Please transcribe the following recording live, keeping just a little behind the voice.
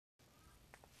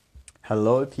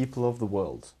Hello, people of the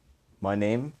world. My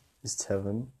name is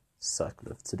Tevin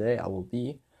Sutcliffe. Today I will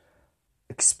be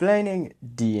explaining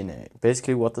DNA.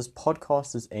 Basically, what this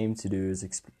podcast is aimed to do is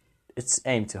it's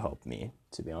aimed to help me,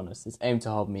 to be honest. It's aimed to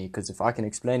help me because if I can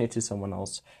explain it to someone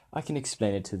else, I can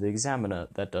explain it to the examiner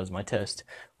that does my test,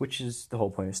 which is the whole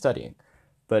point of studying.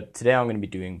 But today I'm going to be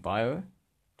doing bio.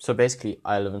 So basically,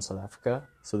 I live in South Africa.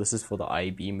 So this is for the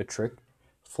IB matric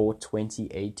for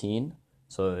 2018.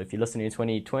 So if you're listening in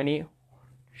 2020,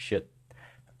 shit.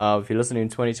 If you're listening in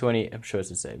 2020, I'm sure it's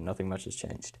the same. Nothing much has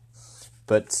changed.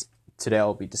 But today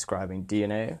I'll be describing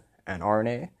DNA and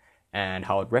RNA and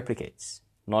how it replicates.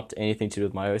 Not anything to do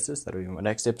with meiosis. That'll be my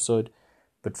next episode.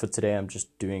 But for today, I'm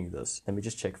just doing this. Let me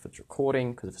just check if it's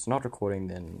recording. Because if it's not recording,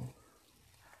 then...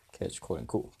 Okay, it's recording.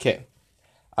 Cool. Okay.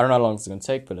 I don't know how long it's going to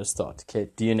take, but let's start. Okay,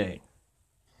 DNA.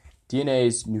 DNA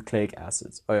is nucleic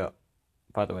acids. Oh yeah,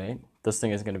 by the way, this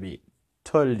thing is going to be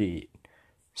totally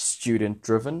student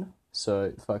driven,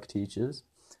 so fuck teachers.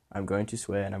 I'm going to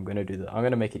swear and I'm going to do that. I'm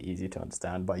going to make it easy to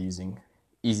understand by using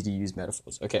easy to use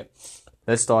metaphors. Okay,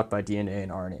 let's start by DNA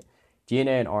and RNA.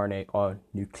 DNA and RNA are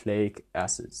nucleic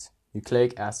acids.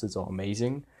 Nucleic acids are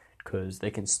amazing because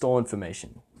they can store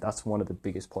information. That's one of the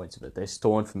biggest points of it. They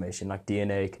store information, like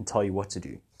DNA can tell you what to do.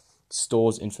 It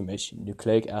stores information.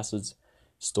 Nucleic acids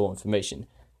store information.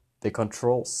 They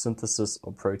control synthesis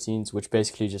of proteins, which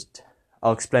basically just...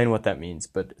 I'll explain what that means,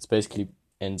 but it's basically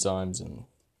enzymes and...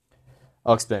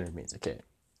 I'll explain what it means, okay.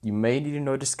 You may need to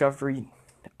know discovery.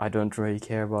 I don't really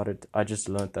care about it. I just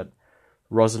learned that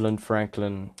Rosalind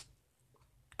Franklin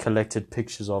collected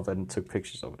pictures of it and took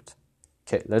pictures of it.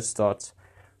 Okay, let's start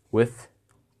with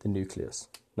the nucleus.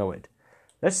 No, wait.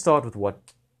 Let's start with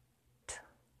what...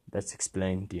 Let's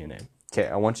explain DNA. Okay,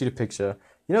 I want you to picture...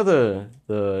 You know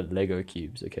the Lego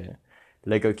cubes, okay?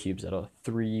 Lego cubes that are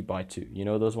 3x2. You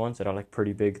know those ones that are like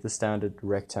pretty big, the standard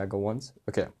rectangle ones?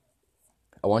 Okay.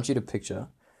 I want you to picture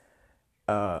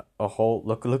a whole...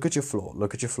 Look at your floor.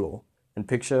 Look at your floor. And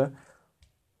picture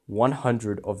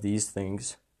 100 of these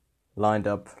things lined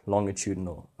up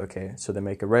longitudinal, okay? So they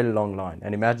make a really long line.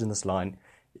 And imagine this line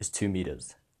is 2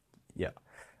 meters. Yeah.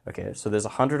 Okay, so there's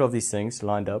 100 of these things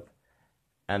lined up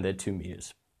and they're 2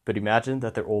 meters. But imagine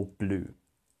that they're all blue.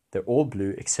 They're all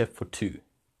blue except for two.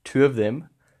 Two of them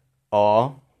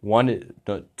are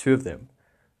two of them.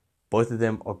 Both of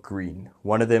them are green.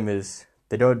 One of them is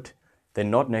they're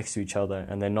not next to each other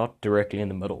and they're not directly in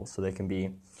the middle. So they can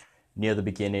be near the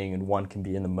beginning and one can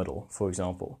be in the middle, for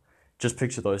example. Just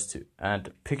picture those two.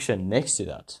 And picture next to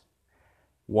that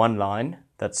one line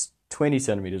that's 20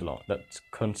 centimeters long. That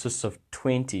consists of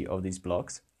 20 of these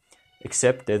blocks.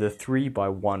 Except they're the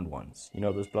 3x1 ones. You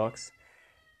know those blocks?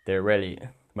 They're really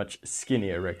much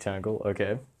skinnier rectangle,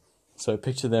 okay? So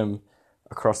picture them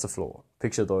across the floor.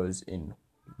 Picture those in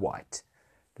white.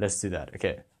 Let's do that,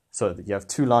 okay? So you have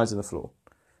two lines in the floor.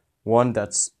 One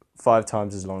that's 5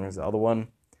 times as long as the other one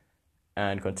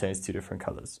and contains 2 different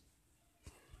colors.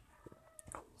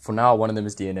 For now, one of them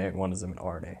is DNA and one of them is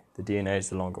RNA. The DNA is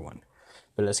the longer one.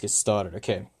 But let's get started,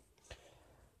 okay?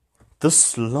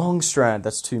 This long strand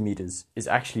that's 2 meters is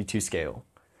actually to scale.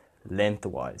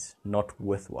 Lengthwise, not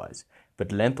widthwise.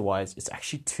 But lengthwise, it's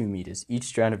actually 2 meters. Each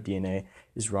strand of DNA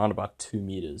is around about 2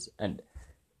 meters. And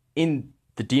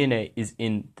the DNA is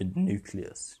in the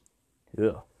nucleus.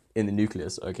 Ugh. In the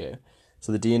nucleus, okay.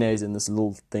 So the DNA is in this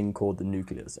little thing called the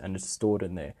nucleus. And it's stored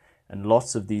in there. And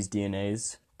lots of these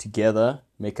DNAs together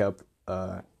make up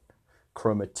a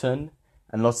chromatin.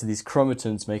 And lots of these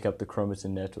chromatins make up the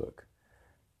chromatin network.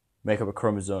 Make up a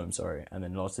chromosome, sorry. And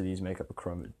then lots of these make up a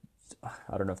chromatin.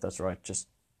 I don't know if that's right. Just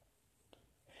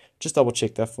double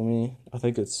check that for me. I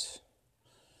think it's...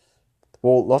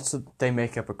 Well, they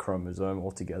make up a chromosome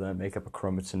altogether and make up a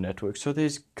chromatin network. So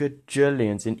there's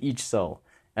gajillions in each cell.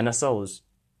 And a cell is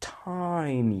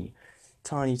tiny.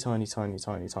 Tiny, tiny, tiny,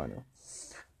 tiny, tiny.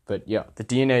 But yeah, the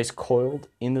DNA is coiled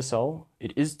in the cell.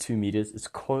 It is 2 meters. It's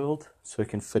coiled so it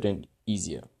can fit in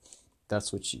easier.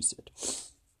 That's what she said.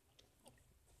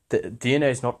 The DNA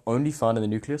is not only found in the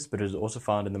nucleus, but it is also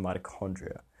found in the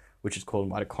mitochondria, which is called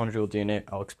mitochondrial DNA.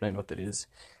 I'll explain what that is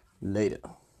later.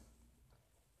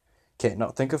 Okay, now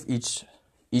think of each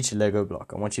Lego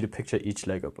block. I want you to picture each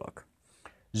Lego block.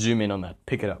 Zoom in on that.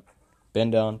 Pick it up.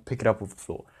 Bend down. Pick it up off the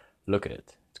floor. Look at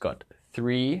it. It's got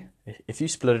 3. If you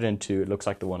split it in 2, it looks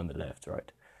like the one on the left,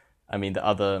 right? I mean,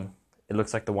 it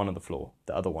looks like the one on the floor.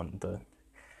 The other one,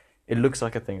 it looks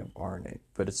like a thing of RNA,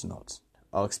 but it's not.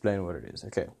 I'll explain what it is.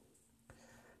 Okay.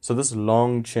 So this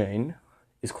long chain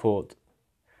is called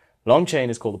the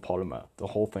polymer. The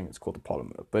whole thing is called the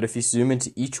polymer. But if you zoom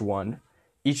into each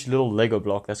little Lego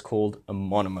block, that's called a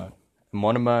monomer. A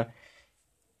monomer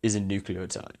is a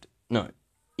nucleotide. no,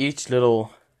 each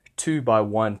little 2 by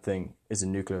 1 thing is a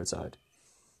nucleotide.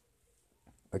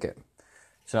 Okay,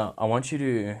 so I want you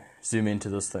to zoom into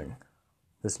this thing,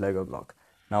 this Lego block.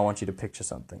 Now I want you to picture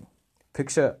something.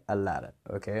 Picture a ladder,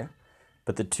 okay?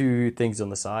 But the 2 things on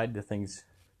the side, the things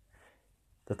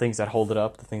that hold it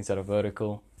up, the things that are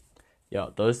vertical, yeah,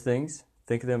 those things,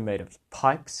 think of them made of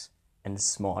pipes and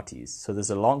smarties. So there's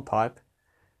a long pipe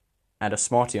and a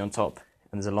smartie on top,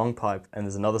 and there's a long pipe and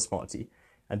there's another smartie.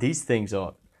 And these things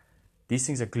are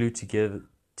glued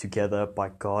together by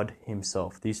God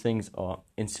himself. These things are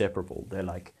inseparable. They're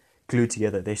like glued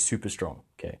together. They're super strong,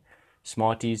 okay?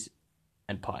 Smarties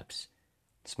and pipes.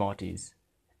 Smarties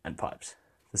and pipes.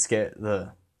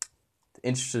 The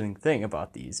interesting thing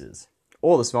about these is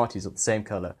all the Smarties are the same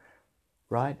color.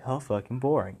 Right? How fucking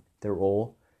boring. They're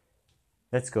all,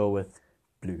 let's go with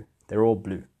blue. They're all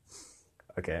blue.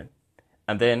 Okay.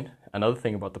 And then another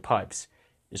thing about the pipes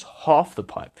is half the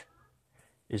pipe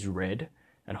is red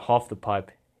and half the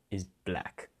pipe is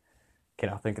black. Okay,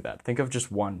 now think of that. Think of just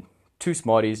 2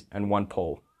 Smarties and 1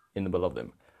 pole in the middle of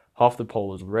them. Half the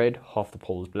pole is red, half the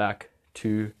pole is black,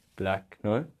 2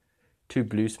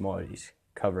 blue Smarties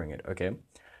covering it, okay?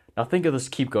 Now think of this,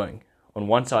 keep going. On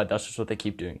one side, that's just what they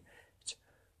keep doing. It's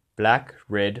black,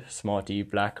 red, Smartie,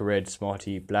 black, red,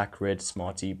 Smartie, black, red,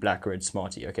 Smartie, black, red,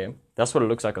 Smartie, okay? That's what it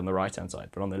looks like on the right-hand side.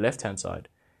 But on the left-hand side,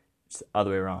 it's the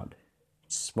other way around.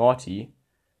 Smartie,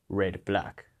 red,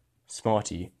 black.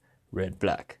 Smartie, red,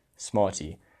 black.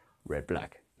 Smartie, red,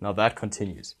 black. Now that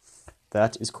continues.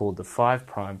 That is called the 5'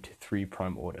 to 3'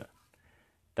 order.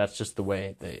 That's just the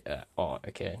way they are,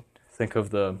 okay? Think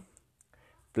of the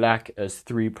black as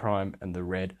 3' and the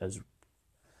red as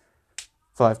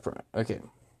 5'. Okay.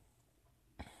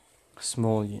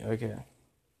 Small u, okay.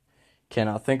 Okay,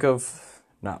 now think of,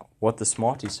 what the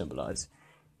Smarties symbolize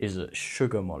is a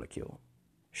sugar molecule.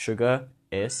 Sugar,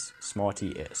 S,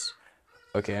 Smartie, S.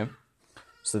 Okay?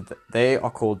 So they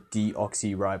are called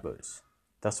deoxyribose.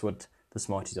 That's what the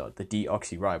Smarties are, the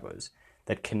deoxyribose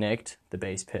that connect the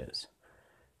base pairs.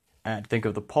 And think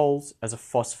of the poles as a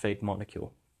phosphate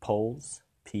molecule. Poles,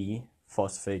 P,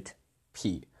 phosphate,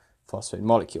 P, phosphate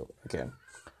molecule. Okay.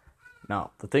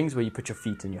 Now, the things where you put your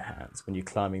feet in your hands when you're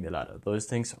climbing the ladder, those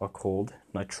things are called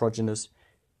nitrogenous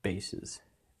bases.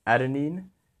 Adenine.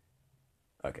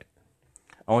 Okay.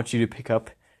 I want you to pick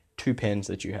up 2 pens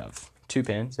that you have. 2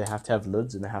 pens, they have to have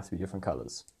lids and they have to be different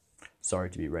colors. Sorry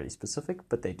to be really specific,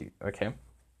 but they do, okay?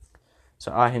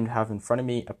 So I have in front of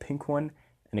me a pink one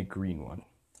and a green one.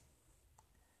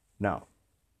 Now,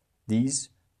 these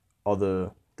are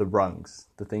the rungs,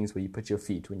 the things where you put your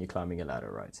feet when you're climbing a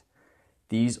ladder, right?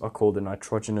 These are called the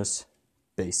nitrogenous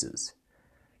bases.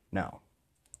 Now,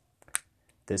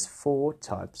 there's 4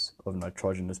 types of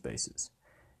nitrogenous bases.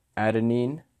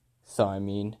 Adenine,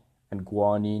 thymine, and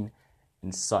guanine,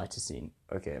 and cytosine.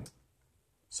 Okay,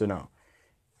 so now,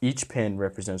 each pen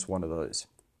represents one of those.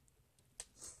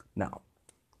 Now,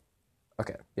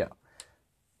 okay, yeah.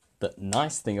 The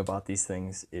nice thing about these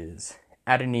things is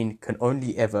adenine can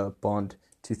only ever bond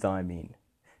to thymine,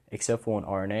 except for an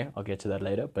RNA. I'll get to that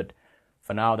later, but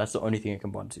for now, that's the only thing it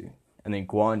can bond to. And then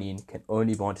guanine can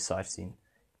only bond to cytosine,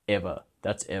 ever.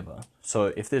 That's ever.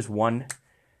 So if there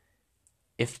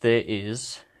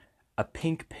is a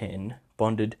pink pen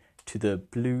bonded to the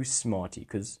blue Smartie,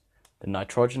 because the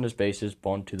nitrogenous bases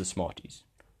bond to the Smarties,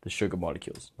 the sugar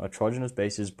molecules. Nitrogenous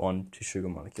bases bond to sugar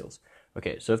molecules.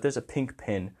 Okay, so if there's a pink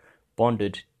pen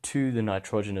bonded to the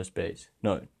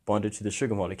bonded to the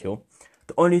sugar molecule,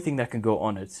 the only thing that can go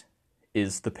on it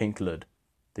is the pink lid.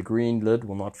 The green lid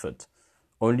will not fit.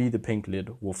 Only the pink lid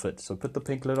will fit. So put the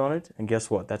pink lid on it, and guess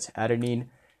what? That's adenine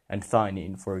and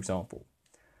thymine, for example.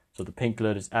 So the pink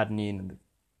lid is adenine, and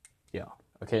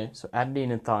okay? So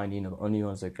adenine and thymine are the only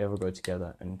ones that ever go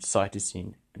together, and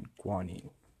cytosine and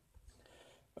guanine.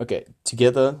 Okay,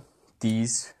 together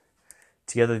these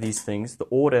things, the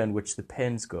order in which the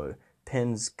pens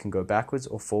can go backwards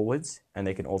or forwards, and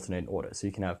they can alternate in order. So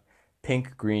you can have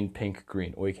pink, green,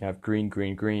 or you can have green,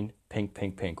 green, green, pink,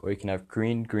 pink, pink, or you can have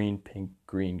green, green, pink,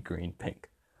 green, green, pink.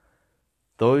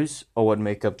 Those are what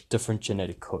make up different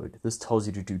genetic code. This tells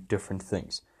you to do different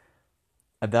things.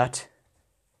 And that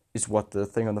is what the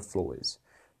thing on the floor is.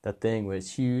 That thing where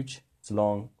it's huge, it's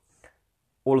long.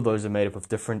 All of those are made up of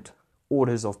different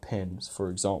orders of pens, for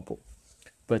example.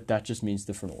 But that just means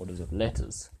different orders of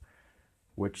letters,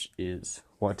 which is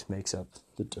what makes up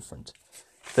the different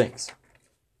things.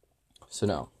 So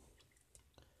now,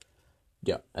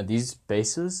 and these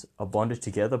bases are bonded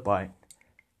together by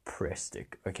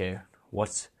Prestick, okay?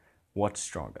 What's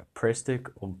stronger,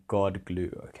 Prestick or God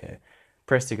glue, okay?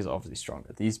 Prestick is obviously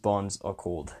stronger. These bonds are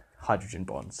called hydrogen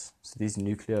bonds. So these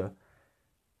nuclear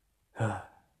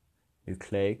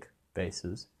Nucleic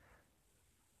bases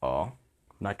are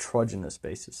nitrogenous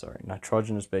bases.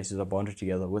 Nitrogenous bases are bonded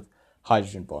together with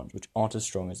hydrogen bonds, which aren't as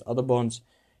strong as other bonds,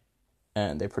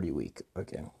 and they're pretty weak.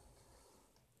 Okay.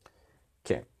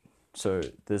 So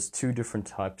there's two different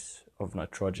types of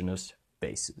nitrogenous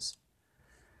bases.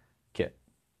 Okay.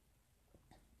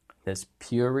 There's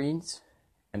purines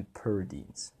and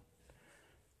pyridines.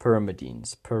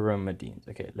 Pyrimidines.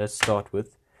 Okay, let's start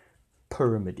with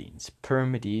pyrimidines.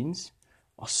 Pyrimidines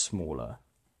are smaller.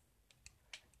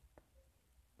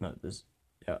 Okay,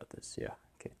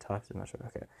 types of nitrogen.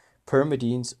 Okay.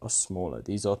 Pyrimidines are smaller.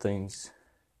 These are things,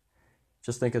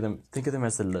 just think of them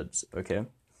as the lids, okay?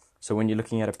 So when you're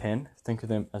looking at a pen, think of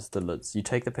them as the lids. You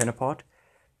take the pen apart,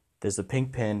 there's the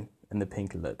pink pen and the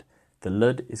pink lid. The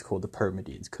lid is called the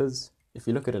pyrimidines, because if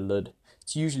you look at a lid,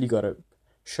 it's usually got a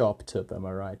sharp tip, am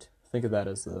I right? Think of that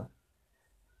as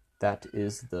that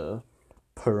is the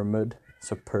pyramid,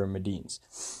 so pyrimidines.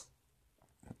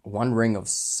 One ring of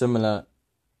similar,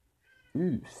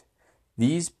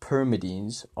 these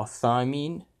pyrimidines are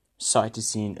thymine,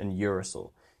 cytosine, and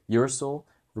uracil. Uracil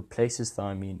replaces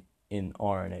thymine in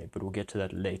RNA, but we'll get to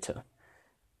that later.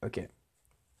 Okay,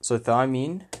 so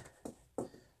thymine,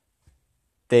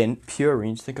 then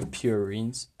purines, think of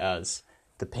purines as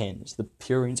the pens. The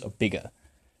purines are bigger.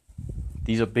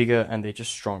 These are bigger and they're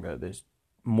just stronger. There's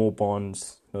more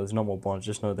bonds. No, there's not more bonds,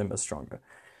 just know them as stronger.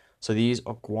 So these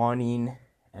are guanine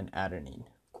and adenine.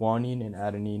 Guanine and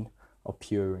adenine are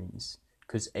purines,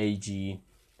 because Ag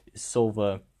is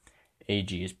silver,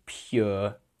 Ag is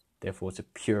pure, therefore it's a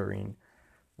purine,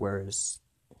 whereas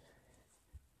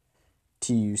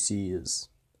TUC is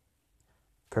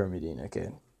pyrimidine. Okay.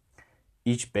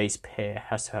 Each base pair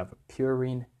has to have a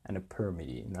purine and a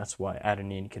pyrimidine. That's why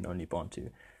adenine can only bond to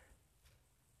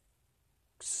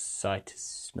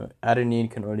adenine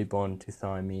can only bond to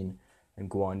thymine, and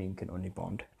guanine can only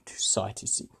bond to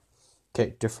cytosine.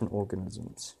 Okay, different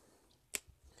organisms.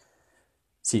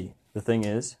 See, the thing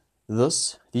is,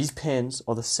 these pens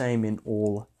are the same in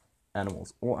all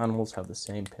animals. All animals have the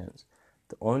same pens.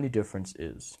 The only difference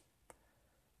is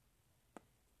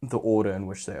the order in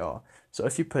which they are. So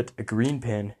if you put a green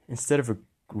pen instead of a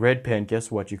red pen, guess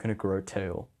what? You're going to grow a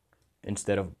tail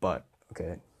instead of a butt.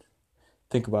 Okay,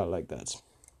 think about it like that.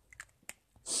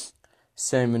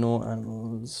 Same in all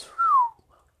animals.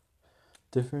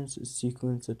 Difference is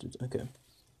sequence. Okay.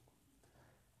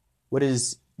 What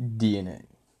is DNA?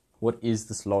 What is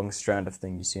this long strand of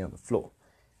thing you see on the floor?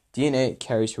 DNA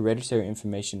carries hereditary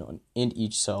information in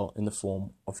each cell in the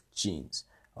form of genes.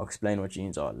 I'll explain what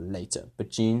genes are later,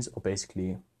 but genes are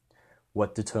basically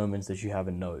what determines that you have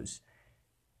a nose.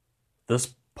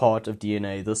 This part of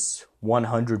DNA, this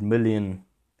 100 million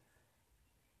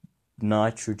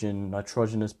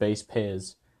nitrogenous base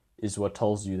pairs, is what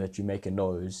tells you that you make a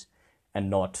nose and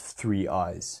not 3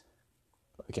 eyes.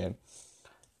 Okay.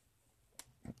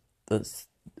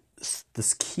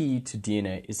 This key to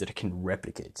DNA is that it can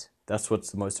replicate. That's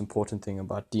what's the most important thing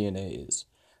about DNA is.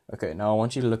 Okay, now I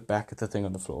want you to look back at the thing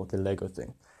on the floor, the Lego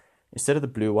thing. Instead of the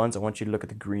blue ones, I want you to look at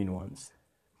the green ones.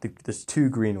 There's 2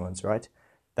 green ones, right?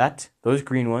 Those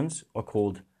green ones are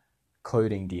called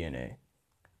coding DNA,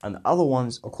 and the other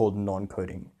ones are called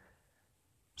non-coding.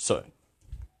 So,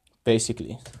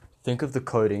 basically, think of the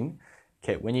coding.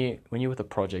 Okay, when you're with a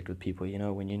project with people,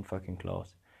 when you're in fucking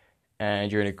class,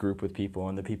 and you're in a group with people,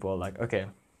 and the people are like, okay,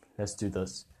 let's do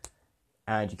this.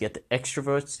 And you get the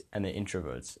extroverts and the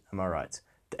introverts, am I right?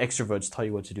 The extroverts tell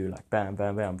you what to do, like bam,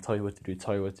 bam, bam, tell you what to do,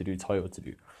 tell you what to do, tell you what to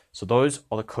do. So those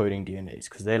are the coding DNAs,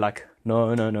 because they're like,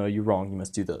 no, you're wrong, you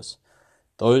must do this.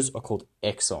 Those are called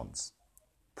exons.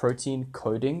 Protein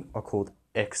coding are called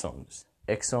exons.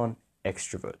 Exon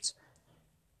extroverts.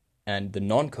 And the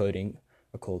non-coding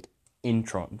are called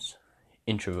introns,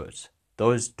 introverts.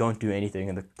 Those don't do anything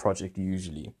in the project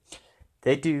usually.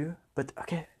 They do, but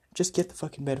okay, just get the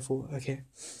fucking metaphor, okay?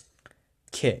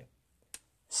 Okay.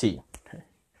 See,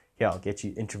 here, I'll get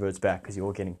you introverts back because you're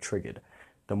all getting triggered.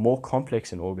 The more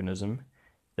complex an organism,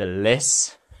 the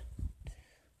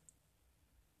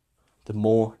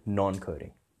more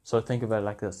non-coding. So think about it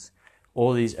like this.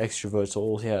 All these extroverts are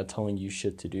all here telling you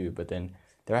shit to do, but then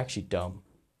they're actually dumb.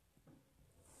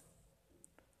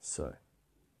 So,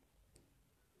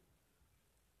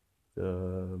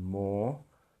 the more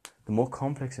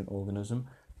complex an organism,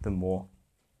 the more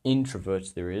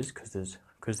introverts there is,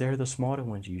 because they're the smarter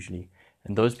ones usually.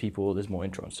 And those people, there's more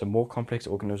introns. So more complex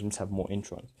organisms have more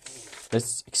introns.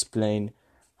 Let's explain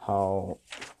how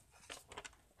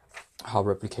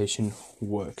replication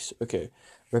works. Okay,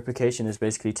 replication is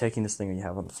basically taking this thing that you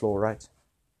have on the floor, right?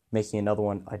 Making another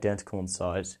one identical in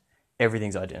size,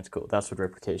 everything's identical. That's what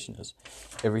replication is.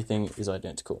 Everything is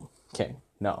identical. Okay,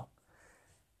 now,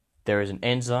 there is an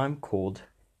enzyme called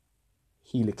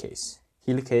helicase.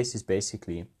 Helicase is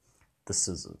basically the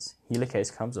scissors.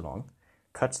 Helicase comes along,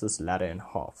 cuts this ladder in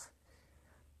half.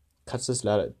 Cuts this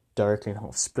ladder directly in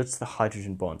half. Splits the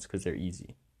hydrogen bonds because they're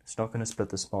easy. It's not going to split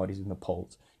the smarties and the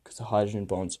poles because the hydrogen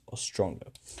bonds are stronger.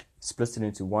 Splits it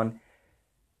into one.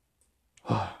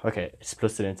 Okay, it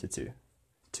splits it into two.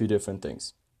 Two different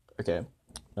things. Okay,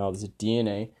 now there's a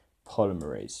DNA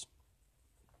polymerase.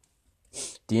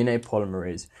 DNA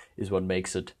polymerase is what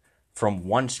makes it from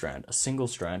one strand, a single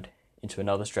strand, into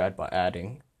another strand by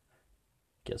adding,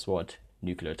 guess what?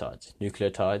 Nucleotides.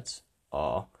 Nucleotides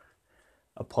are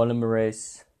a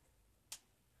polymerase.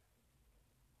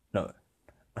 No,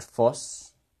 a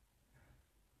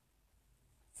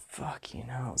fucking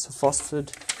hell. It's a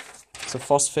phosphate. It's a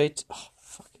phosphate. Oh,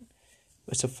 fucking.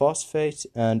 It's a phosphate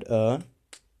and a.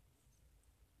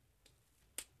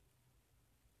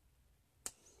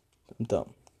 I'm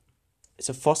dumb. It's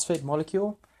a phosphate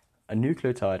molecule. A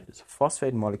nucleotide is a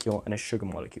phosphate molecule and a sugar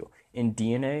molecule. In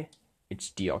DNA, it's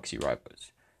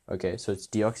deoxyribose. Okay, so it's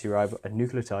deoxyribose. A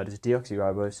nucleotide is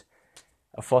deoxyribose,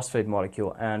 a phosphate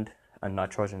molecule, and a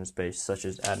nitrogenous base such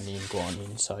as adenine,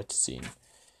 guanine, cytosine,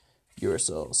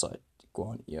 uracil,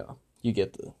 guanine. Yeah, you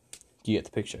get the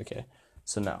picture. Okay,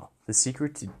 so now the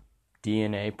secret to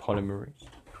DNA polymerase.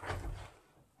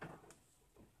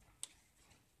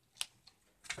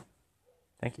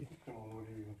 Thank you.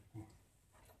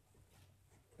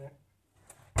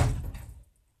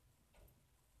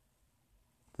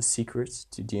 The secret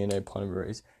to DNA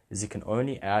polymerase is it can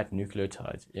only add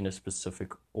nucleotides in a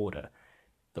specific order.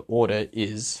 The order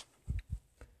is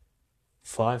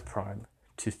 5'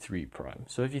 to 3'.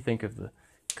 So if you think of the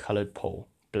colored pole,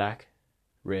 black,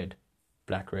 red,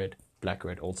 black, red, black,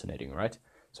 red, alternating, right?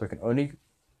 So it can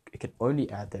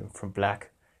only add them from black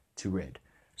to red.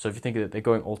 So if you think of it, they're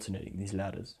going alternating, these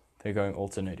ladders. They're going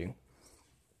alternating.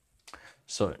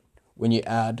 So when you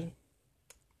add.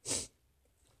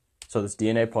 So this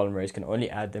DNA polymerase can only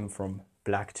add them from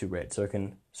black to red. So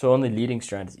on the leading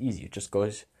strand, it's easy. It just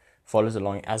follows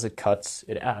along. As it cuts,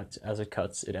 it adds. As it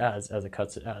cuts, it adds. As it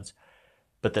cuts, it adds.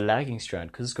 But the lagging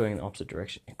strand, because it's going in the opposite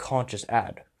direction, it can't just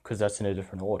add because that's in a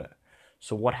different order.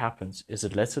 So what happens is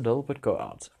it lets a little bit go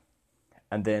out.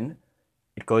 And then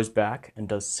it goes back and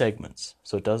does segments.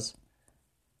 So it does,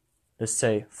 let's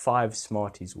say, 5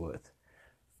 smarties worth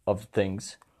of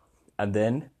things. And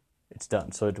then it's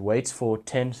done. So it waits for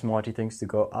 10 smarty things to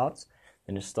go out,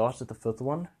 then it starts at the 5th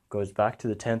one, goes back to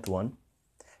the 10th one,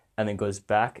 and then goes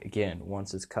back again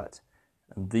once it's cut.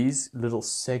 And these little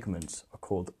segments are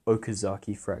called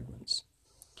Okazaki fragments.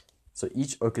 So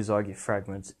each Okazaki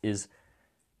fragment is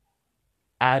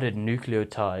added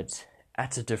nucleotides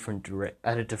at a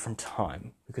different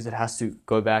time because it has to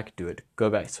go back.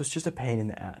 So it's just a pain in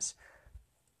the ass.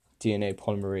 DNA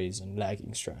polymerase and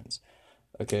lagging strands.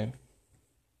 Okay.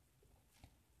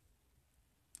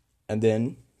 And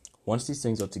then, once these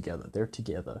things are together,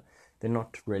 they're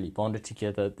not really bonded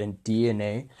together, then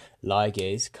DNA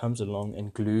ligase comes along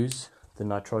and glues the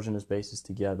nitrogenous bases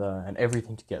together and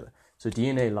everything together. So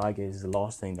DNA ligase is the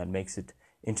last thing that makes it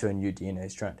into a new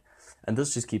DNA strand. And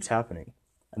this just keeps happening.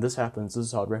 And this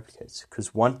is how it replicates,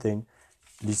 because one thing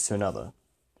leads to another.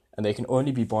 And they can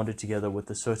only be bonded together with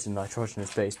a certain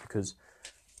nitrogenous base because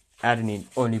adenine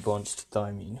only bonds to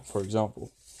thymine, for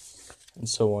example. And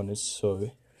so on and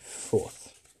so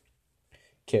forth.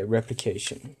 Okay,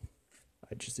 replication.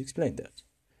 I just explained that.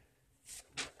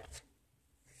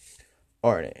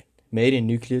 RNA, made in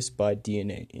nucleus by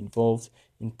DNA, involved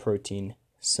in protein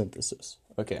synthesis.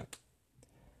 Okay,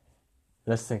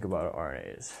 let's think about what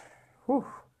RNA is. Whew.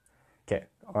 Okay,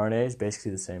 RNA is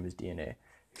basically the same as DNA,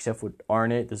 except for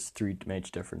RNA, there's 3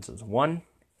 major differences. One,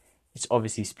 it's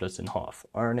obviously split in half.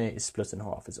 RNA is split in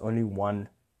half. It's only one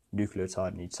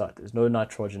nucleotide on each side. There's no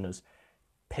nitrogenous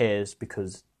pairs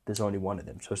because there's only one of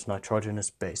them. So it's nitrogenous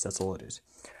base. That's all it is.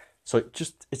 So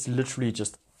it's literally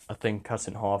just a thing cut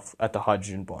in half at the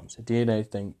hydrogen bonds. A DNA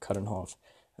thing cut in half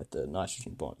at the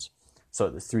nitrogen bonds. So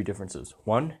there's 3 differences.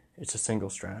 1, it's a single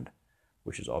strand,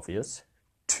 which is obvious.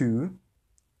 2,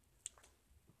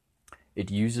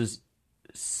 it uses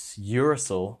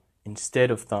uracil instead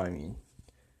of thymine.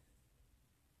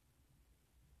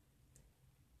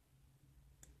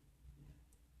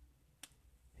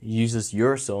 Uses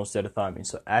uracil instead of thymine.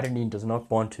 So adenine does not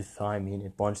bond to thymine,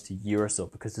 it bonds to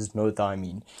uracil because there's no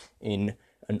thymine in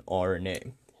an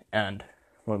RNA. And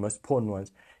one of the most important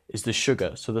ones is the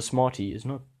sugar. So the Smartie is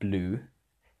not blue,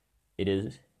 it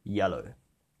is yellow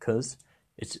because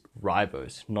It's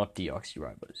ribose, not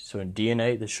deoxyribose. So in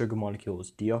DNA, the sugar molecule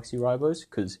is deoxyribose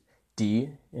because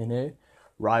DNA.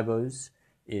 Ribose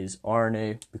is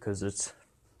RNA because it's,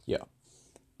 yeah,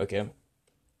 okay.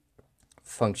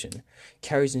 Function.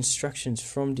 Carries instructions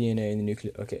from DNA in the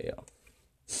nucleus. Okay, yeah.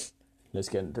 Let's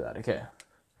get into that, okay.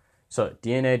 So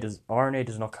RNA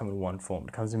does not come in one form.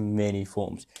 It comes in many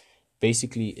forms.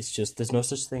 Basically, it's just, there's no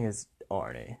such thing as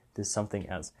RNA. There's something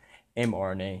as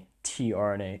mRNA,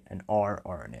 tRNA, and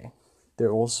rRNA.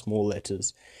 They're all small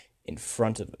letters in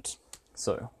front of it.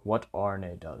 So what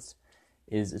RNA does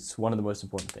is it's one of the most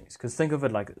important things. Because think of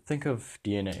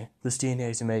DNA. This DNA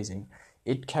is amazing.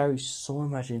 It carries so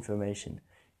much information.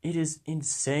 It is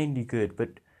insanely good,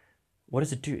 but what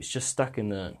does it do? It's just stuck in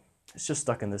the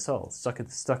cells,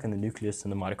 stuck in the nucleus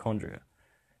and the mitochondria.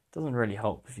 It doesn't really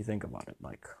help if you think about it.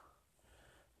 Like,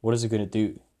 what is it going to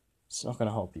do? It's not going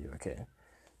to help you, okay?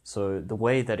 So the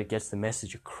way that it gets the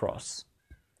message across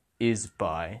is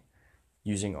by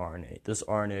using RNA. This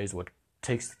RNA is what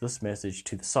takes this message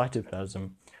to the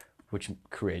cytoplasm, which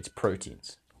creates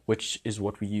proteins, which is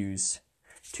what we use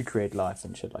to create life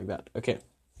and shit like that. Okay.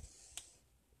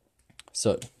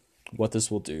 So what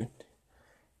this will do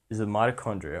is the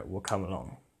mitochondria will come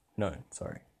along. No,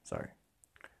 sorry.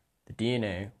 The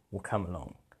DNA will come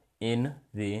along in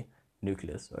the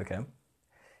nucleus, okay?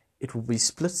 It will be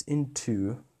split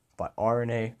into by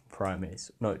DNA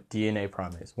primase,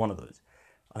 one of those.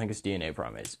 I think it's DNA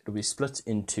primase. It'll be split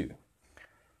in two.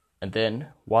 And then,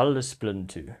 while it is split in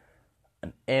two,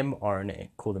 an mRNA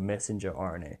called a messenger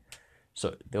RNA.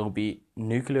 So there will be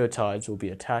nucleotides will be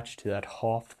attached to that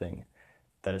half thing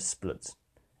that is split.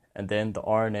 And then the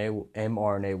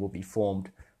mRNA will be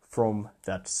formed from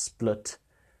that split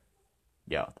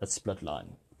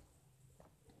line.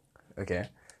 Okay,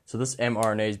 so this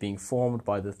mRNA is being formed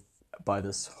by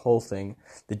this whole thing.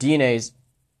 The DNA is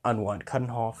cut in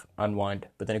half, unwind,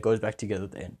 but then it goes back together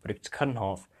at the end. But it's cut in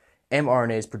half.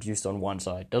 mRNA is produced on one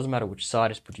side. Doesn't matter which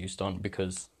side it's produced on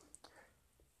because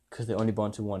they only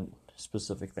bond to one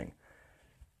specific thing.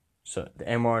 So the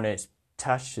mRNA is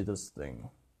attached to this thing.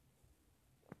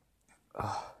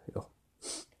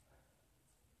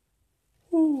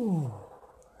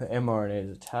 The mRNA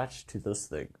is attached to this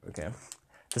thing, okay?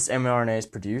 This mRNA is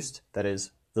produced, that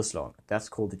is this long. That's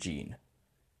called the gene.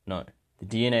 No, the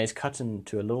DNA is cut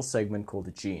into a little segment called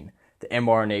the gene. The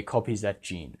mRNA copies that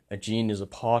gene. A gene is a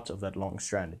part of that long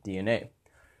strand of DNA,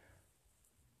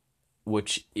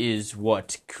 which is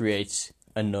what creates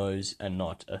a nose and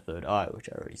not a third eye, which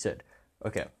I already said.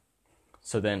 Okay,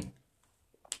 so then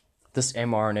this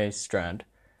mRNA strand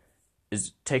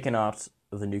is taken out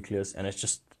of the nucleus and it's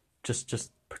just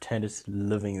pretend it's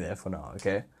living there for now,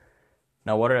 okay?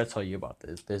 Now, what did I tell you about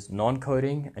this? There's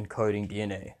non-coding and coding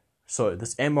DNA. So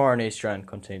this mRNA strand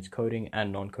contains coding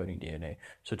and non-coding DNA.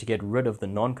 So to get rid of the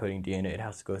non-coding DNA, it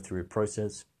has to go through a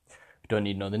process. We don't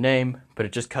need to know the name, but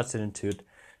it just cuts it into it.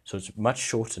 So it's much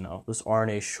shorter now. This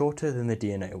RNA is shorter than the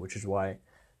DNA, which is why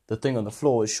the thing on the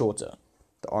floor is shorter.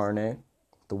 The RNA,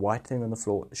 the white thing on the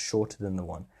floor, is shorter than the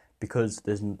one because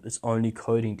it's only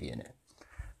coding DNA.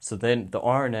 So then the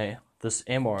RNA, this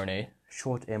mRNA,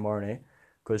 short mRNA,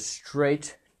 goes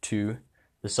straight to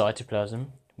the cytoplasm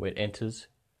where it enters.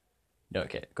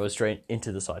 It goes straight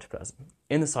into the cytoplasm.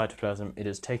 In the cytoplasm, it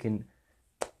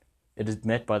is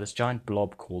met by this giant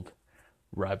blob called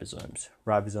ribosomes.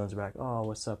 Ribosomes are like, oh,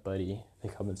 what's up, buddy? They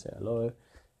come and say hello,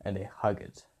 and they hug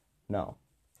it. Now,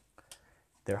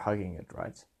 they're hugging it,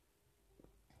 right?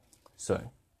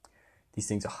 So, these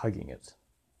things are hugging it.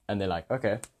 And they're like,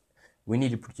 okay, we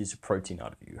need to produce a protein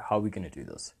out of you. How are we going to do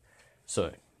this?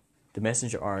 So, the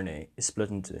messenger RNA is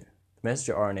split into... The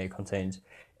messenger RNA contains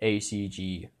A, C,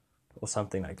 G, or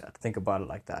something like that. Think about it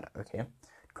like that, okay?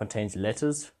 It contains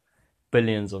letters,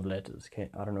 billions of letters, okay?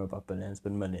 I don't know about billions,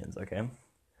 but millions, okay?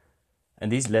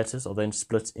 And these letters are then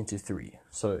split into three.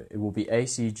 So it will be A,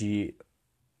 C, G,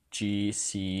 G,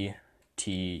 C,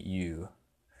 T, U.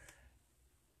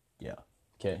 Yeah,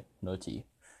 okay, no T.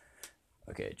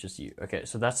 Okay, just U. Okay,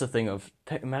 so that's the thing of...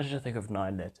 Imagine a thing of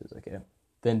 9 letters, okay?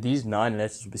 Then these 9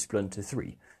 letters will be split into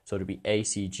 3. So it'll be A,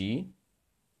 C, G.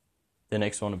 The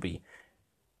next one will be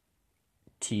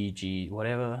T, G,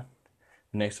 whatever.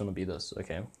 The next one will be this,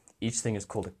 okay? Each thing is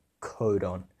called a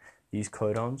codon. These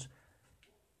codons,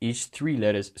 each 3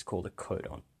 letters is called a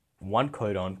codon. One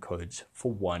codon codes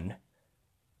for one.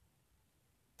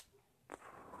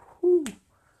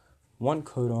 One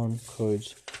codon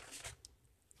codes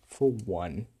for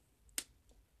one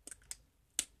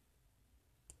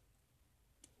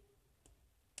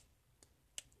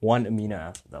amino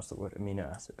acid. That's the word, amino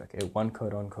acid. Okay, one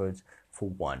codon codes for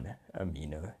one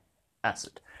amino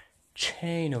acid.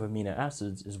 chain of amino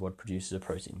acids is what produces a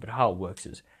protein. But how it works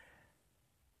is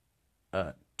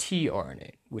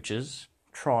tRNA, which is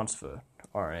transfer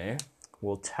RNA,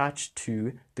 will attach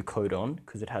to the codon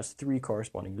because it has 3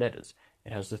 corresponding letters.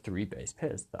 It has the 3 base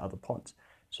pairs, the other ponds.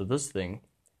 So this thing,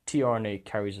 tRNA,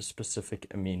 carries a specific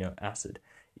amino acid.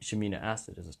 Each amino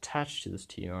acid is attached to this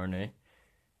tRNA,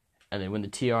 and then when the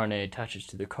tRNA attaches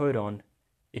to the codon,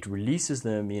 it releases the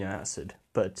amino acid,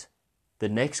 but the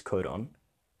next codon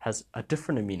has a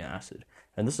different amino acid,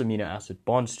 and this amino acid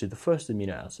bonds to the first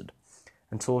amino acid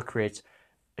until it creates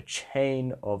a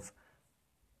chain of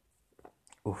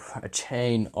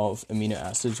amino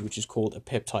acids, which is called a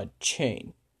peptide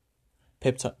chain.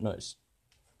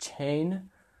 Chain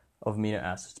of amino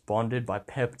acids bonded by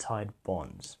peptide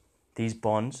bonds. These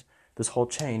bonds, this whole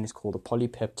chain is called a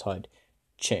polypeptide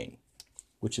chain,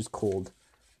 which is called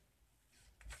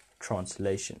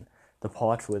translation. The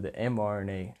part where the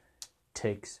mRNA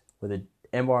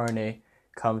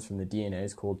comes from the DNA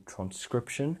is called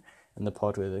transcription, and the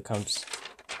part where the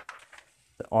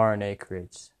RNA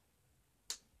creates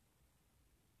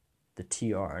the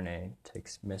tRNA,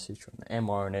 takes message from the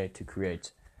mRNA to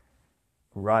create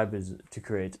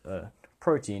a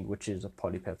protein, which is a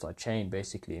polypeptide chain,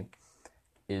 basically,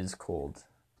 is called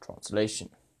translation.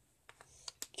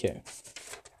 Okay.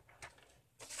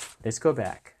 Let's go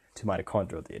back to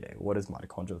mitochondrial DNA. What is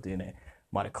mitochondrial DNA?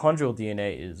 Mitochondrial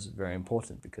DNA is very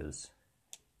important because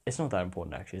it's not that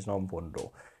important, actually. It's not important at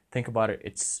all. Think about it.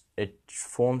 It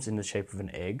forms in the shape of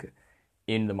an egg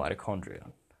in the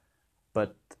mitochondria.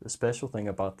 But the special thing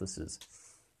about this is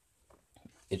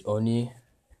it only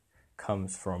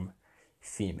comes from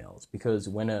females, because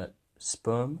when a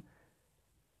sperm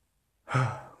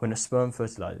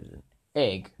fertilizes an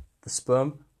egg, the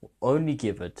sperm will only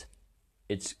give it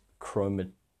its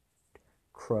chromatin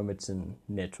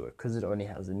network, because it only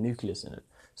has a nucleus in it.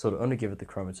 So it'll only give it the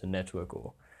chromatin network,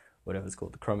 or whatever it's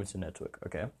called, the chromatin network,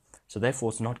 okay? So therefore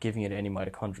it's not giving it any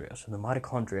mitochondria. So the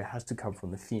mitochondria has to come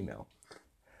from the female.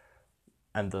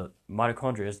 And the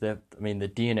mitochondria the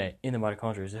DNA in the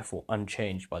mitochondria is therefore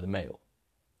unchanged by the male.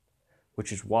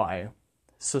 Which is why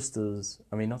sisters,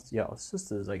 I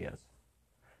guess.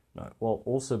 No, well,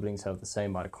 all siblings have the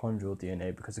same mitochondrial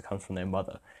DNA because it comes from their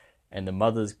mother. And the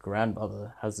mother's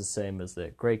grandmother has the same as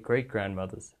their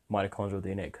great-great-grandmother's mitochondrial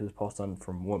DNA because it's passed on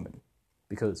from women.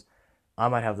 Because I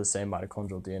might have the same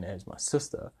mitochondrial DNA as my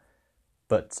sister,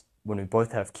 but when we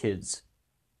both have kids,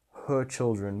 her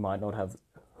children will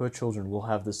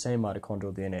have the same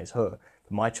mitochondrial DNA as her,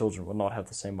 but my children will not have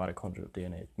the same mitochondrial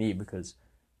DNA as me because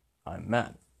I'm a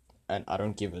man, and I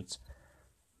don't give it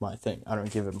my thing.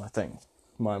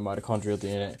 My mitochondrial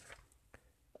DNA.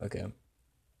 Okay.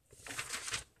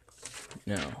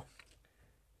 Now,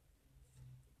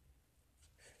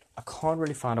 I can't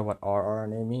really find out what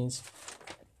rRNA means.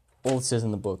 All it says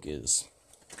in the book is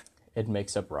it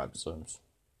makes up ribosomes.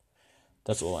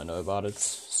 That's all I know about it.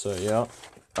 So yeah.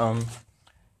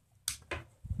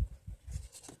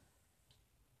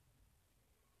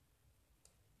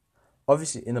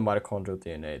 Obviously, in the mitochondrial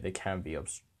DNA, there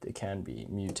can be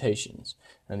mutations,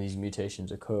 and these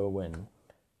mutations occur when,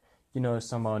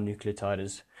 somehow a nucleotide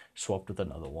is swapped with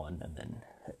another one, and then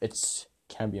it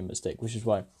can be a mistake, which is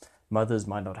why mothers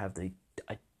might not have the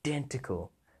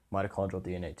identical mitochondrial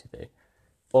DNA to their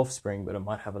offspring, but it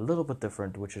might have a little bit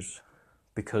different, which is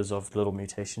because of little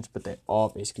mutations, but they are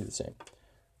basically the same.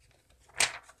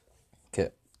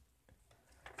 Okay.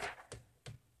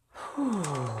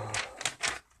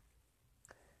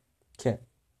 Okay.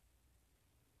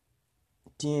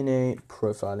 DNA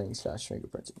profiling /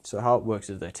 fingerprinting. So how it works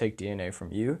is they take DNA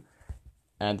from you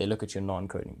and they look at your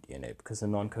non-coding DNA, because the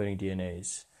non-coding DNA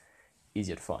is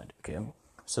easier to find, okay?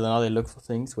 So now they look for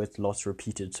things where it's lots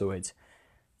repeated. So it's,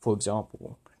 for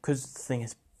example, because the thing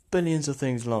is billions of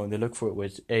things long, they look for it where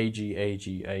it's AG,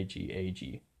 AG, AG,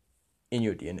 AG in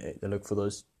your DNA. They look for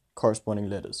those corresponding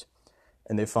letters.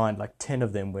 And they find like 10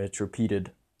 of them where it's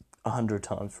repeated 100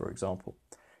 times, for example.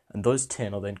 And those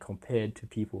 10 are then compared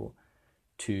to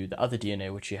the other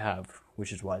DNA which you have,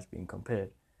 which is why it's being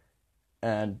compared.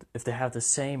 And if they have the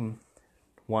same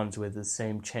ones with the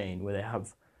same chain, where they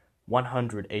have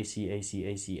 100 AC, AC,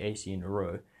 AC, AC in a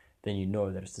row, then you know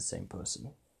that it's the same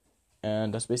person.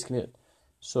 And that's basically it.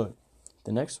 So,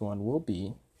 the next one will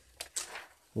be,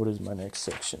 what is my next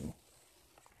section?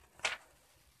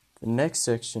 The next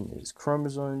section is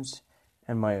chromosomes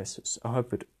and meiosis. I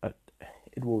hope it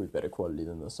will be better quality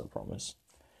than this, I promise.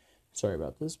 Sorry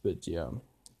about this, but yeah,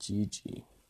 GG.